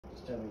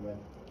tell me when.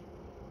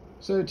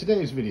 So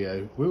today's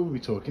video we'll be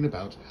talking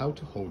about how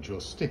to hold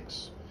your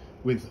sticks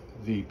with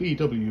the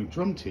BW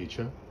drum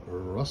teacher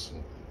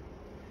Russell.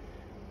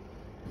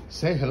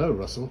 Say hello,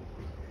 Russell.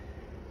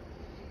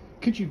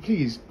 Could you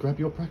please grab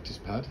your practice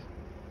pad?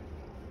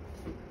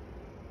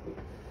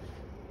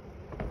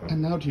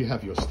 And now do you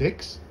have your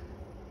sticks?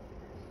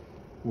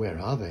 Where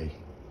are they?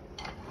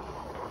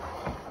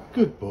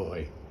 Good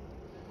boy.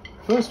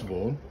 First of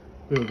all,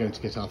 we are going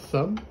to get our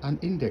thumb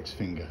and index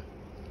finger,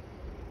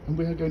 and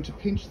we are going to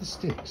pinch the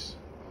sticks.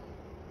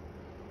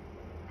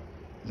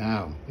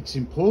 Now, it's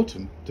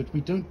important that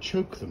we don't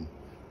choke them.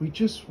 We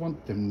just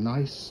want them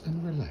nice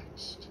and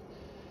relaxed.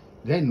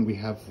 Then we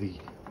have the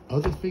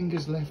other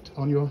fingers left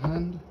on your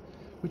hand,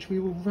 which we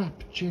will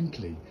wrap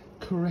gently,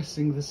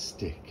 caressing the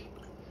stick.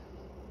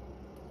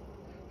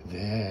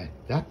 There,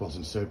 that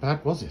wasn't so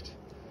bad, was it?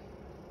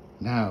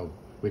 Now,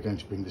 we're going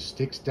to bring the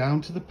sticks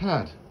down to the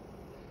pad,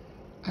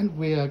 and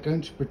we are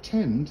going to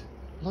pretend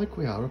like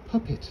we are a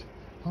puppet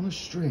on a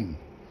string.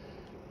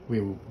 We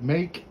will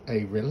make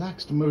a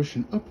relaxed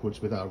motion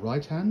upwards with our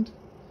right hand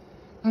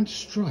and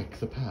strike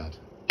the pad.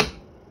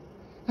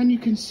 And you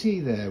can see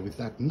there with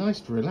that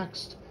nice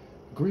relaxed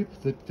grip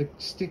that the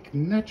stick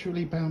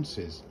naturally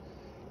bounces.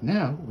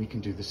 Now we can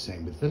do the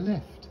same with the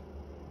left.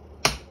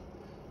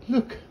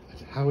 Look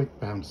at how it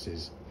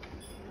bounces.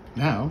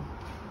 Now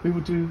we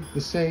will do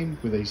the same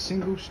with a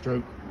single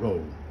stroke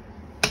roll.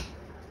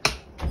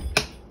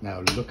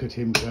 Now look at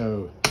him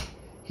go.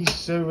 He's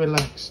so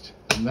relaxed,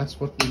 and that's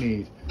what we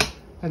need.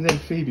 And then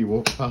Phoebe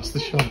walks past the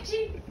shot.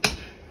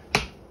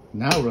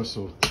 Now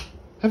Russell,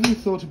 have you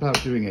thought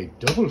about doing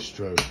a double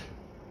stroke?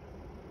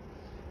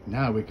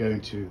 Now we're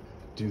going to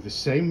do the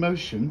same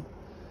motion.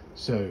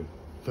 So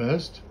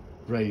first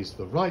raise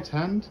the right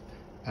hand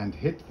and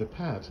hit the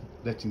pad,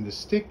 letting the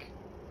stick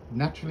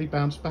naturally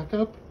bounce back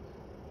up.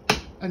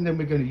 And then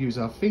we're going to use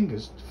our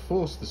fingers to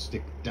force the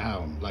stick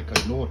down like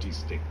a naughty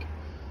stick.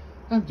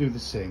 And do the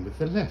same with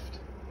the left.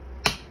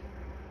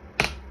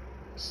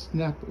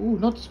 Snap. Oh,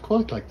 not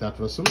quite like that,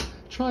 Russell.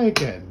 Try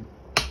again.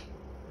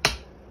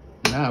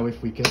 Now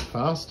if we get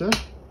faster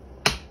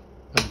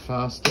and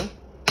faster.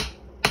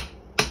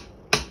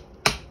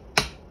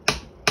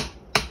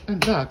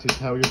 And that is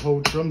how you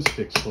hold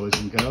drumsticks, boys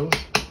and girls.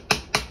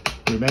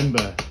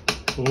 Remember,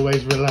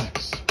 always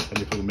relax, and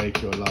it will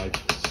make your life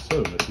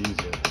so much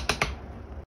easier.